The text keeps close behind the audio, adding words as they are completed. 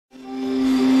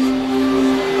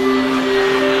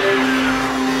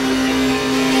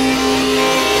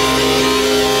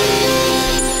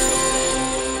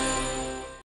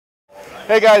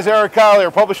Hey guys, Eric Kyle here,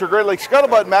 publisher of Great Lakes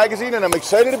Scuttlebutt Magazine, and I'm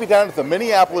excited to be down at the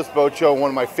Minneapolis Boat Show, one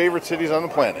of my favorite cities on the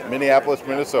planet, Minneapolis,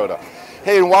 Minnesota.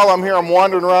 Hey, and while I'm here, I'm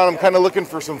wandering around, I'm kind of looking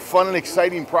for some fun and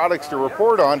exciting products to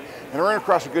report on, and I ran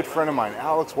across a good friend of mine,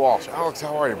 Alex Walsh. Alex,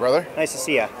 how are you, brother? Nice to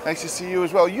see you. Nice to see you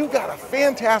as well. You got a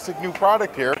fantastic new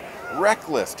product here,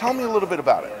 Reclist. Tell me a little bit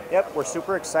about it. Yep, we're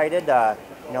super excited.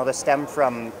 This stemmed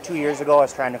from 2 years ago. I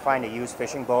was trying to find a used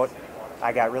fishing boat.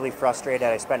 I got really frustrated.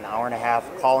 I spent an hour and a half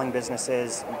calling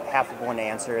businesses. Half of them wouldn't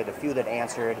answer. The few that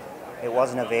answered, it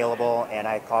wasn't available, and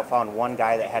I found one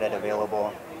guy that had it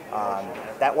available.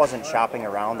 That wasn't shopping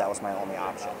around. That was my only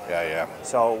option. Yeah.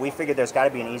 So we figured there's got to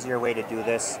be an easier way to do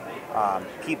this.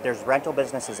 There's rental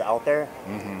businesses out there,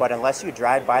 but unless you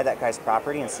drive by that guy's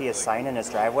property and see his sign in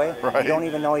his driveway, you don't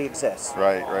even know he exists.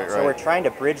 Right. So we're trying to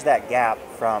bridge that gap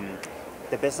from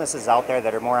the businesses out there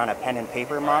that are more on a pen and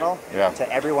paper model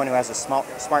to everyone who has a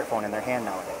smartphone in their hand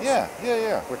nowadays.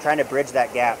 Yeah. We're trying to bridge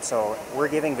that gap, so we're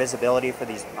giving visibility for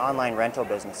these online rental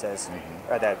businesses,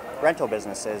 or the rental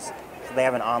businesses, so they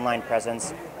have an online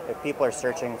presence. If people are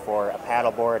searching for a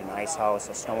paddleboard, an ice house,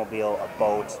 a snowmobile, a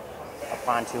boat, a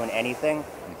pontoon, anything,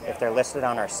 if they're listed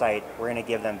on our site, we're going to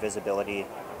give them visibility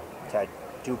to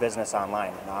do business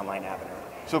online, an online avenue.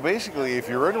 So basically, if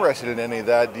you're interested in any of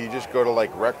that, do you just go to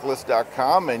like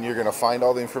Reclist.com and you're going to find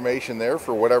all the information there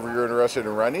for whatever you're interested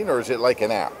in running, or is it like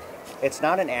an app? It's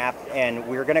not an app, and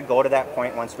we're going to go to that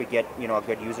point once we get a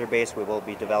good user base. We will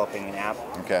be developing an app.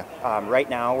 Okay. Right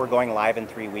now, we're going live in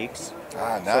 3 weeks.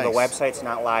 Nice. So the website's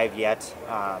not live yet.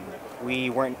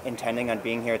 We weren't intending on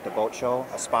being here at the boat show.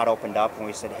 A spot opened up, and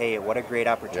we said, "Hey, what a great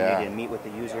opportunity to meet with the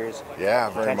users,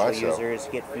 very much potential users,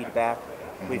 get feedback."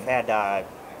 We've had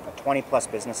 20 plus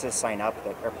businesses sign up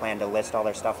that are planning to list all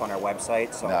their stuff on our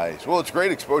website. So. Nice. Well, it's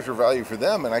great exposure value for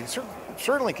them, and I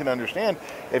certainly can understand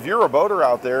if you're a boater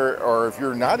out there, or if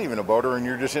you're not even a boater and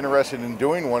you're just interested in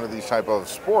doing one of these type of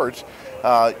sports,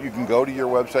 you can go to your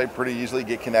website pretty easily,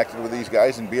 get connected with these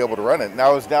guys, and be able to run it.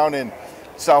 Now, I was down in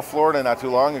South Florida not too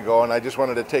long ago, and I just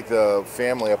wanted to take the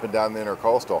family up and down the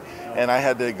Intercoastal, and I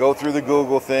had to go through the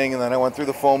Google thing, and then I went through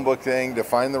the phone book thing to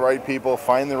find the right people,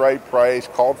 find the right price,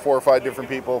 called 4 or 5 different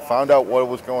people, found out what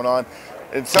was going on.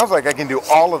 It sounds like I can do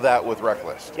all of that with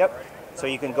Reclist. Yep. So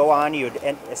you can go on, you'd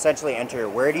essentially enter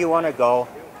where do you want to go,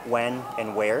 when,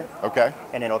 and where. Okay.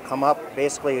 And it'll come up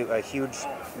basically a huge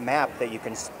map that you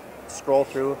can scroll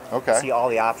through, see all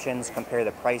the options, compare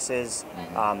the prices,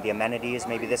 the amenities.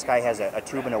 Maybe this guy has a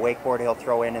tube and a wakeboard he'll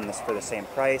throw in this for the same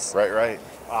price. Right.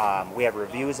 We have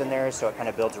reviews in there, so it kind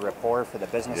of builds a rapport for the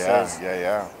businesses.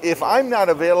 Yeah. If I'm not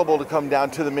available to come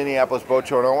down to the Minneapolis Boat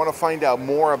Show and I want to find out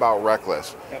more about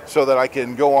Reclist so that I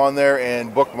can go on there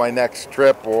and book my next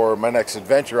trip or my next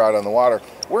adventure out on the water,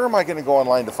 where am I going to go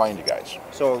online to find you guys?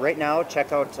 So right now,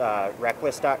 check out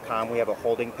Reclist.com. We have a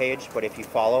holding page, but if you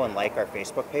follow and like our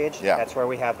Facebook page, that's where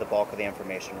we have the bulk of the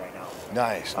information right now.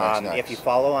 Nice. If you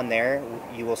follow on there,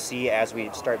 you will see as we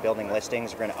start building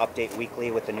listings, we're going to update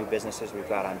weekly with the new businesses we've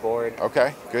got on board.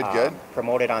 Okay, good.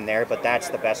 Promote it on there, but that's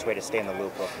the best way to stay in the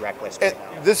loop with Reclist right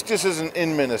now. This just isn't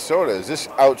in Minnesota. Is this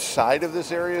outside of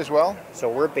this area as well? So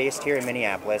we're based here in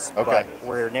Minneapolis, but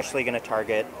we're initially going to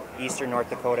target eastern North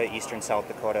Dakota, eastern South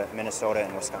Dakota, Minnesota,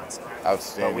 and Wisconsin.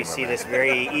 Outstanding. But we see this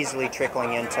very easily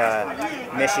trickling into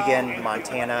Michigan,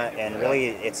 Montana, and really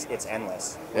it's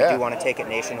endless. We do want to take it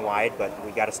nationwide, but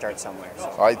we got to start somewhere.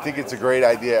 So. I think it's a great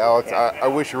idea, Alex. I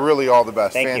wish you really all the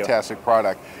best. Thank you. Fantastic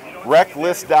product.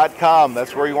 Reclist.com,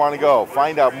 that's where you want to go.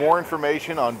 Find out more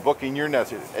information on booking your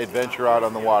next adventure out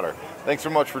on the water. Thanks so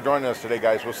much for joining us today,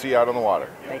 guys. We'll see you out on the water.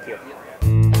 Thank you.